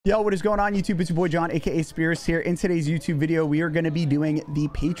Yo, what is going on YouTube? It's your boy John, aka Speros here. In today's YouTube video, we are going to be doing the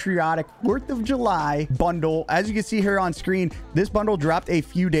patriotic 4th of July bundle. As you can see here on screen, this bundle dropped a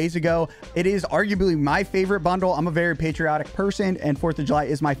few days ago. It is arguably my favorite bundle. I'm a very patriotic person, and 4th of July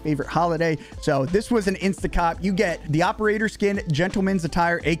is my favorite holiday. So this was an insta-cop. You get the operator skin, gentleman's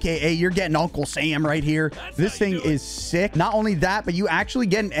attire, aka you're getting Uncle Sam right here. This thing is sick. Not only that, but you actually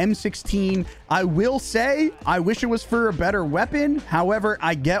get an M16. I will say, I wish it was for a better weapon. However,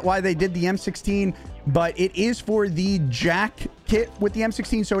 I get why they did the M16, but it is for the Jak kit with the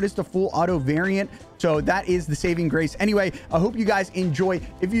M16, so it is the full auto variant. So that is the saving grace. Anyway, I hope you guys enjoy.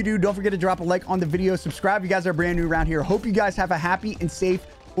 If you do, don't forget to drop a like on the video. Subscribe if you guys are brand new around here. Hope you guys have a happy and safe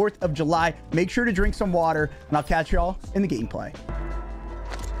 4th of July. Make sure to drink some water, and I'll catch y'all in the gameplay.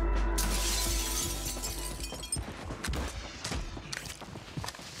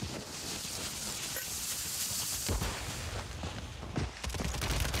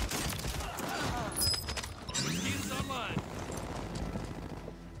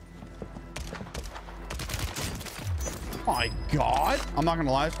 My God, I'm not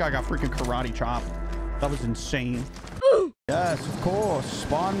gonna lie, this guy got freaking karate chop. That was insane. Yes, of course.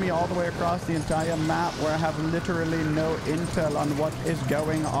 Spawn me all the way across the entire map where I have literally no intel on what is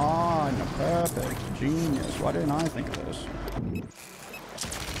going on. Perfect. Genius. Why didn't I think of this?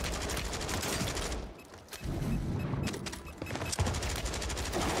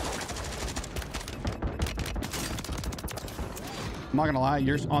 I'm not gonna lie,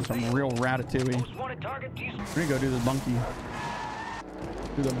 you're on some real ratatouille. We're gonna go do this bunky.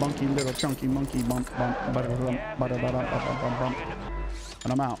 Do the bunky little chunky monkey bump bump bump.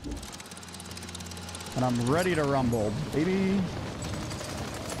 And I'm out. And I'm ready to rumble, baby.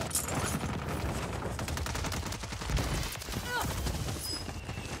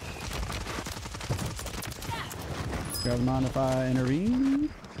 You guys mind if I intervene?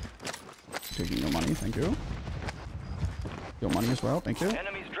 Taking your money, thank you. Your money as well, thank you.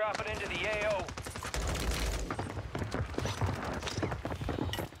 Enemies dropping into the AO.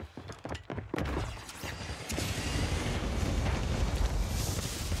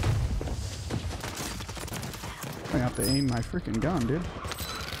 I have to aim my freaking gun, dude.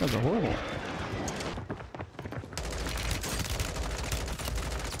 That's horrible.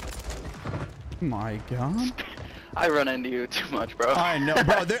 My God. I run into you too much, bro. I know,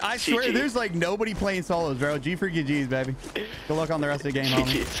 bro. I swear, there's like nobody playing solos, bro. G freaking G's, baby. Good luck on the rest of the game,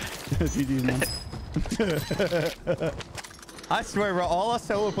 homie. GG's, man. I swear, bro. All us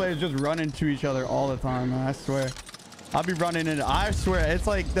solo players just run into each other all the time, man. I swear. I'll be running into. I swear, it's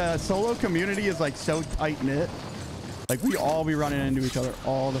like the solo community is like so tight knit. Like we all be running into each other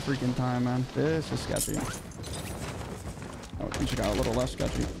all the freaking time, man. This is sketchy. Oh, we just got a little less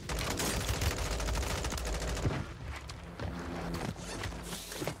sketchy.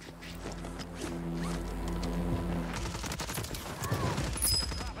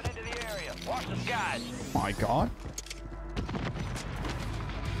 My God.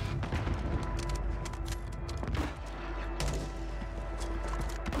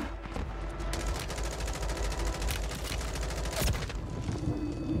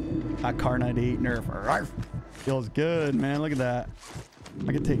 That Car 98 nerf. Feels good, man. Look at that.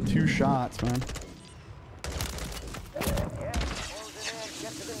 I could take 2 shots, man.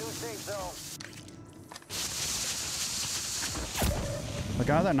 The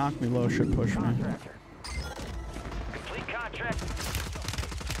guy that knocked me low should push me. Complete contract.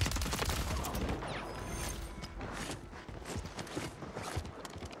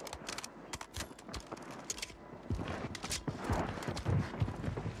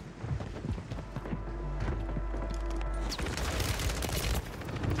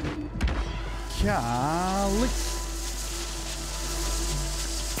 Golly.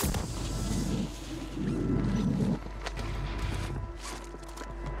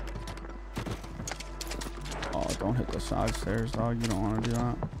 Oh, don't hit the side stairs, dog. You don't want to do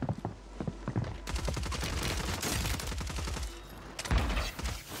that.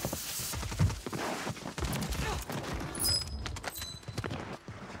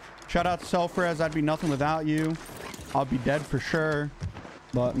 Shout out to Self-Res. I'd be nothing without you. I'll be dead for sure.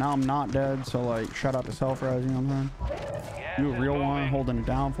 But now I'm not dead, so like, shout out to Self-Res, you know what I'm saying? You a real one, holding it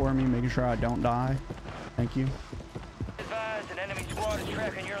down for me, making sure I don't die. Thank you. Advised, an enemy squad is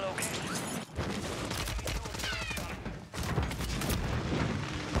tracking your location.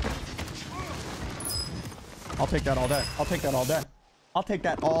 I'll take that all day. I'll take that all day. I'll take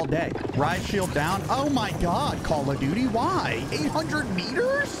that all day. Ride shield down. Oh my God, Call of Duty. Why? 800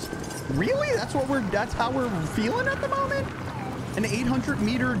 meters? Really? That's how we're feeling at the moment? An 800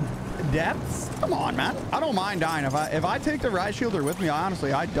 meter depths. Come on, man. I don't mind dying. If I take the riot shielder with me,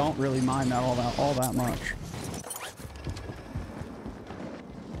 honestly, I don't really mind that all that much.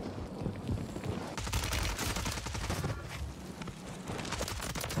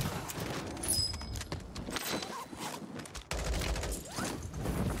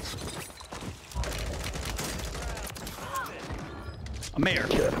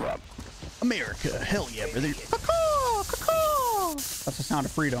 America. America. Hell yeah, brother. Caw-caw, caw-caw. That's the sound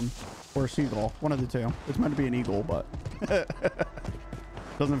of freedom. Or a seagull. One of the two. It's meant to be an eagle, but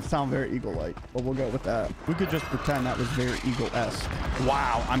doesn't sound very eagle-like. But we'll go with that. We could just pretend that was very eagle-esque.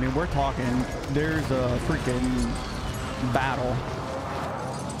 Wow. I mean, we're talking. There's a freaking battle.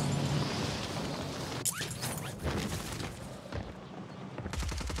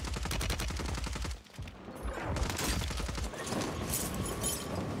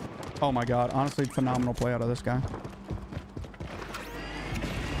 Oh my god, honestly, phenomenal play out of this guy.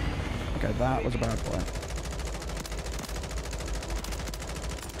 Okay, that was a bad play.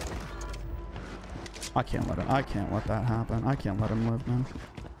 I can't let that happen. I can't let him live, man.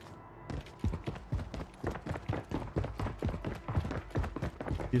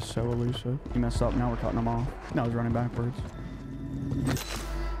 He's so elusive. He messed up, now we're cutting him off. Now he's running backwards.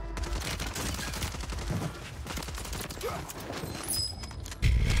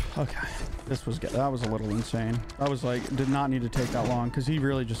 Okay, that was a little insane. I was like, did not need to take that long because he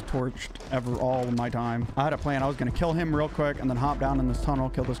really just torched all of my time. I had a plan. I was going to kill him real quick and then hop down in this tunnel,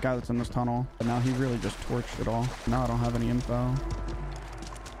 kill this guy that's in this tunnel. But now he really just torched it all. Now I don't have any info.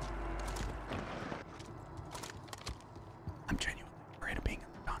 I'm genuinely afraid of being in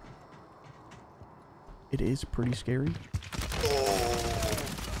the tunnel. It is pretty scary.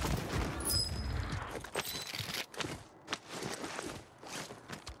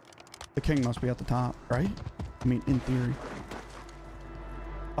 The king must be at the top, right? I mean, in theory.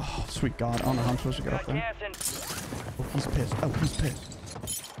 Oh, sweet God. I don't know how I'm supposed to get up there. Oh, he's pissed. Oh, he's pissed.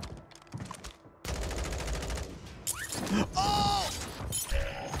 Oh!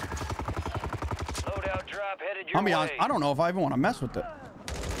 Loadout drop headed your I'll be way. honest, I don't know if I even want to mess with it.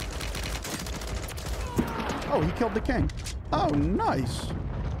 Oh, he killed the king. Oh, nice.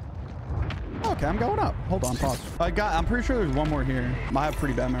 Okay, I'm going up. Hold on, pause. I'm pretty sure there's one more here. I have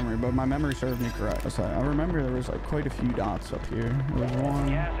pretty bad memory, but my memory serves me correct. I remember there was like quite a few dots up here. There was one.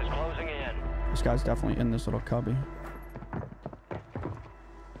 Gas is closing in. This guy's definitely in this little cubby.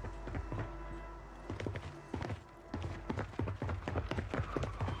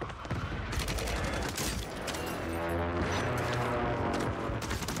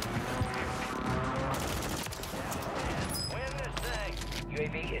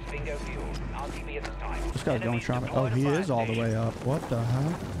 UAV is bingo fuel. RTB at the time. This guy's going shot. Oh, he is all the way up. What the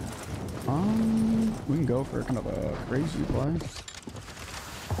heck? We can go for kind of a crazy play.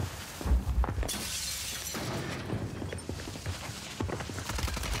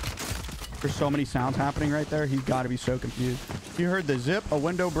 There's so many sounds happening right there. He's got to be so confused. You heard the zip, a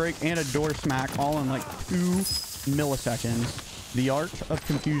window break, and a door smack all in like 2 milliseconds. The art of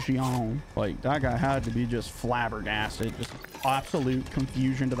confusion. Like, that guy had to be just flabbergasted. Just absolute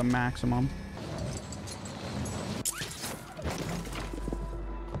confusion to the maximum.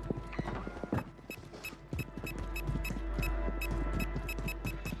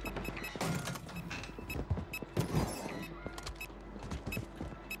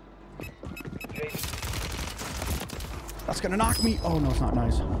 That's gonna knock me. Oh, no, it's not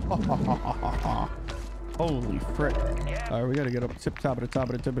nice. Holy frick. All right, we gotta get up.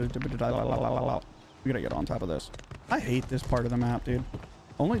 We gotta get on top of this. I hate this part of the map, dude.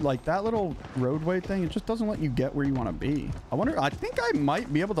 Only like that little roadway thing, it just doesn't let you get where you want to be. I think I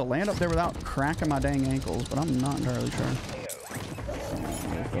might be able to land up there without cracking my dang ankles, but I'm not entirely sure.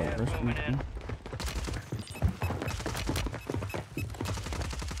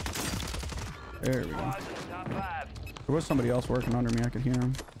 There we go. There was somebody else working under me. I could hear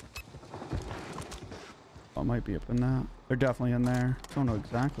him. Oh, might be up in that. They're definitely in there. Don't know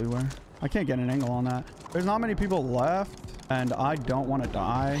exactly where. I can't get an angle on that. There's not many people left, and I don't want to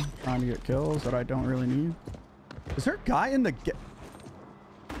die trying to get kills that I don't really need. Is there a guy in the...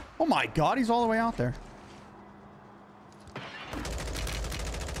 Oh my God, he's all the way out there.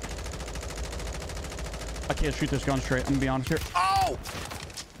 I can't shoot this gun straight. I'm gonna be honest here. Oh!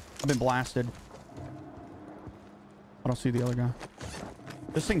 I've been blasted. I don't see the other guy.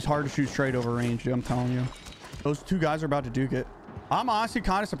 This thing's hard to shoot straight over range, dude. I'm telling you. Those two guys are about to duke it. I'm honestly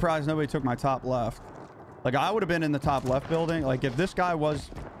kind of surprised nobody took my top left. Like, I would have been in the top left building. Like, if this guy was...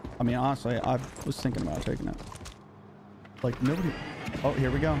 I mean, honestly, I was thinking about taking it. Like, nobody... Oh,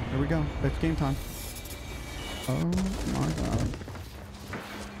 here we go. Here we go. It's game time. Oh, my God.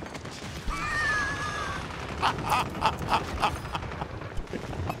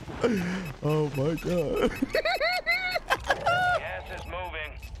 Oh my god. Gas is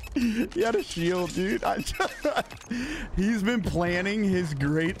moving. He had a shield, dude. He's been planning his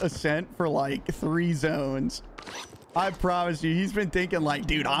great ascent for like 3 zones. I promise you, he's been thinking like,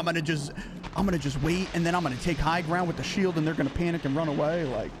 dude, I'm gonna just wait, and then I'm gonna take high ground with the shield, and they're gonna panic and run away.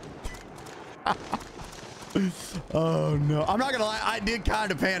 Like, oh no, I'm not gonna lie, I did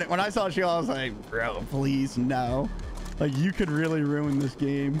kind of panic when I saw shield. I was like, bro, please no. Like, you could really ruin this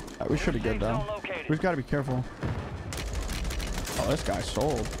game. We should have good though. We've got to be careful. Oh, this guy's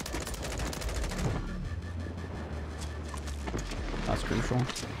sold. That's crucial.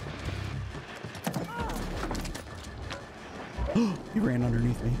 He ran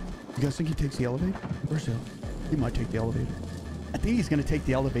underneath me. You guys think he takes the elevator? Where's he? He might take the elevator. I think he's gonna take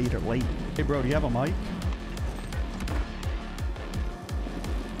the elevator late. Hey bro, do you have a mic?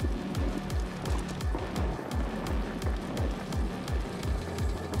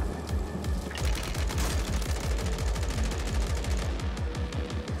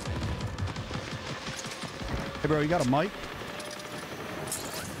 Hey bro, you got a mic?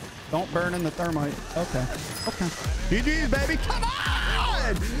 Don't burn in the thermite. Okay. Okay. GG's, baby. Come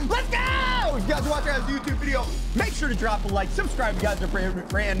on! Let's go! If you guys are watching this YouTube video, make sure to drop a like. Subscribe if you guys are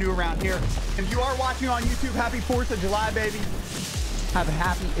brand new around here. If you are watching on YouTube, happy 4th of July, baby. Have a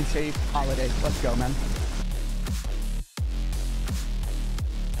happy and safe holiday. Let's go, man.